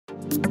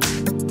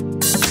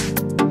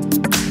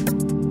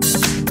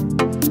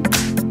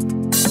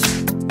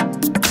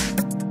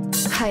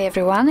Hi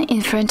everyone,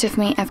 in front of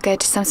me I've got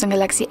Samsung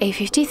Galaxy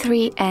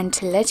A53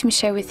 and let me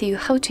share with you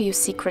how to use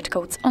secret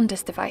codes on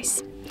this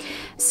device.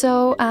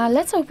 So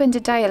let's open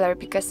the dialer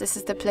because this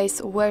is the place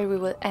where we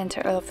will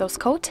enter all of those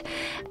codes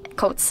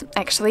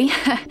actually.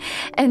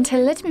 And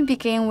let me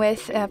begin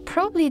with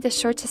probably the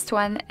shortest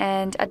one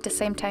and at the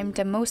same time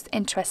the most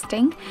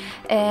interesting.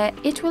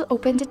 It will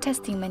open the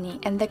testing menu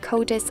and the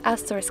code is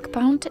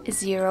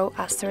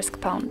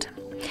 *#0*#.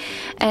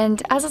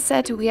 And as I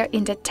said, we are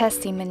in the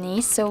testing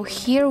menu, so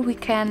here we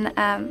can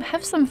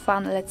have some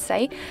fun, let's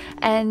say,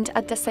 and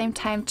at the same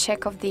time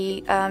check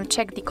the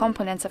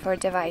components of our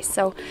device.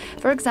 So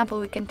for example,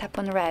 we can tap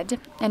on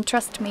red, and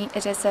trust me,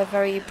 it is a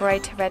very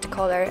bright red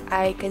color.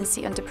 I can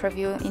see on the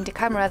preview in the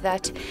camera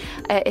that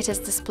it is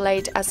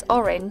displayed as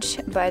orange,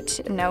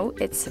 but no,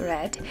 it's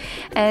red.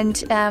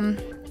 And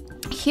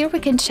here we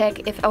can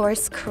check if our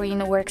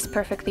screen works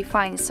perfectly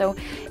fine. So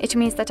it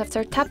means that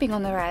after tapping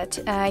on the red,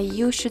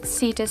 you should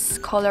see this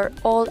color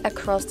all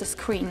across the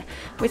screen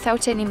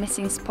without any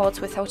missing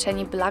spots, without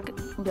any black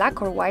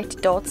or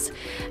white dots.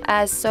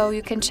 So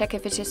you can check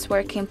if it is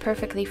working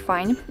perfectly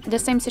fine. The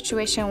same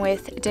situation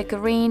with the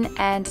green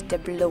and the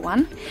blue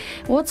one.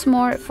 What's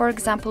more, for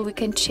example, we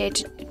can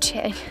check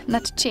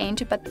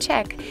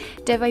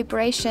the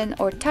vibration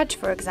or touch,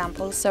 for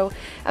example. So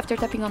after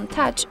tapping on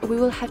touch, we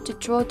will have to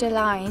draw the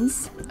lines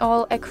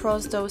all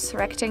across those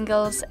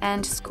rectangles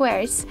and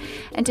squares,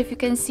 and if you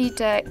can see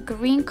the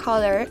green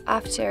color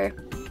after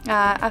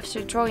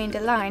drawing the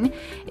line,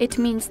 it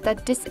means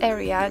that this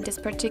area, this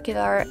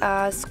particular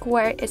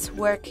square is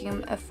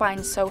working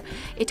fine, so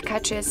it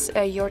catches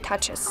your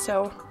touches.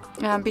 So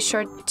be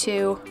sure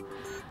to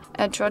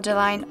draw the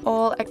line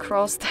all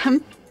across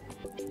them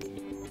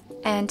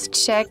and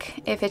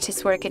check if it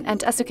is working.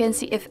 And as you can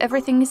see, if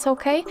everything is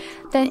okay,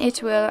 then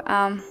it will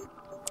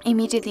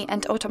immediately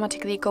and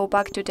automatically go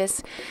back to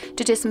this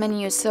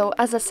menu. So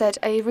as I said,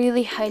 I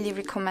really highly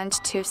recommend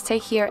to stay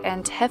here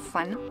and have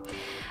fun.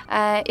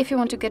 If you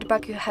want to get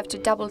back, you have to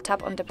double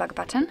tap on the back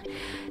button.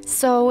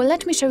 So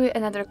let me show you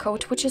another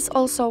code, which is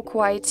also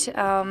quite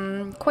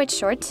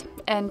short,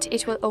 and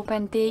it will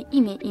open the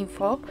IMEI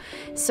Info.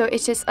 So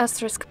it is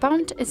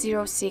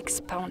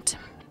 *#06#.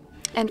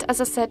 And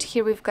as I said,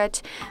 here we've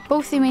got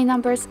both IMEI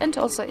numbers and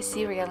also a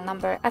serial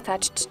number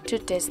attached to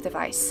this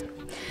device.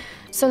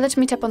 So let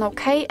me tap on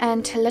OK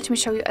and let me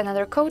show you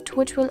another code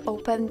which will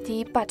open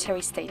the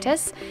battery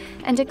status,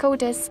 and the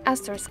code is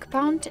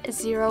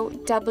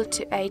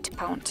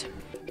 *028#.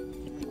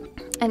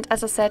 And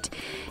as I said,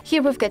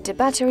 here we've got the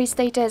battery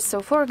status.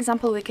 So for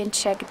example, we can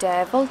check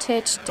the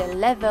voltage, the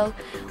level,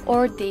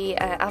 or the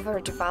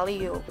average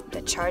value,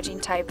 the charging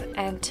type,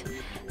 and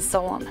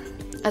so on.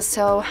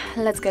 So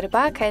let's get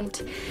back and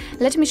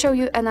let me show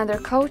you another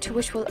code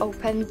which will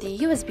open the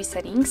USB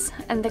settings,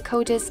 and the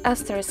code is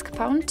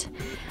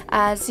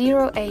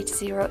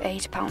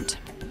 *0808#.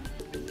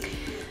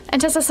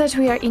 And as I said,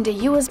 we are in the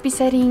USB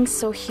settings,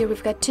 so here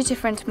we've got two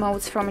different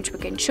modes from which we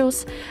can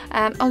choose.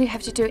 All you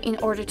have to do in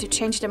order to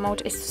change the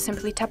mode is to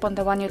simply tap on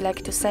the one you'd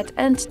like to set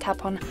and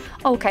tap on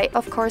OK.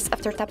 Of course,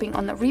 after tapping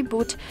on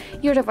reboot,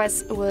 your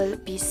device will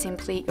be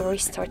simply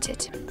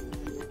restarted.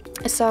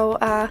 So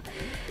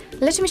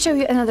let me show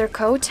you another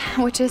code,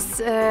 which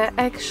is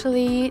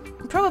actually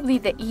probably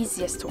the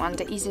easiest one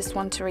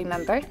to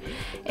remember.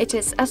 It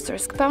is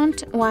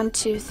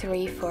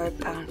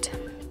 *1234#.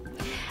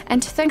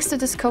 And thanks to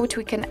this code,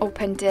 we can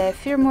open the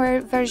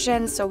firmware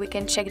version, so we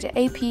can check the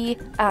AP,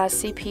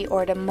 CP,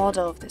 or the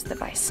model of this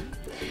device.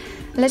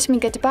 Let me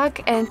get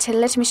back and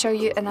let me show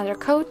you another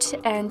code,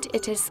 and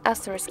it is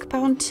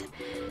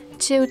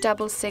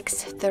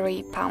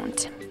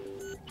 *2663#.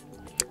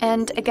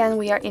 And again,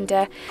 we are in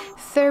the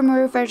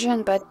firmware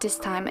version, but this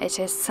time it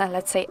is,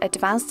 let's say,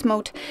 advanced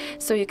mode.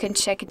 So you can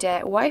check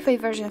the Wi-Fi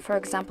version, for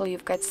example.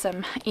 You've got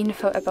some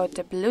info about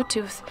the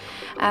Bluetooth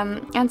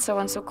and so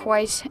on. So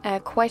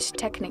quite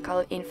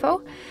technical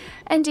info.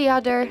 And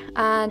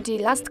the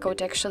last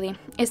code actually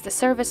is the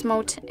service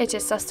mode. It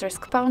is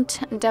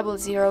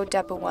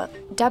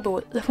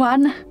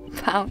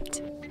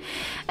 *0011#.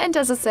 And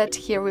as I said,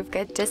 here we've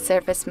got the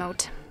service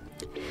mode.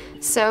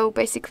 So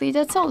basically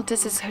that's all.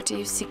 This is how to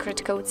use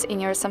secret codes in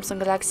your Samsung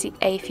Galaxy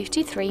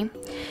A53.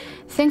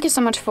 Thank you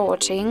so much for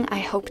watching. I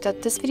hope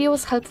that this video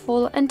was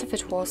helpful, and if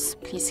it was,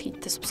 please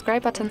hit the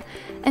subscribe button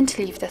and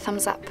leave the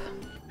thumbs up.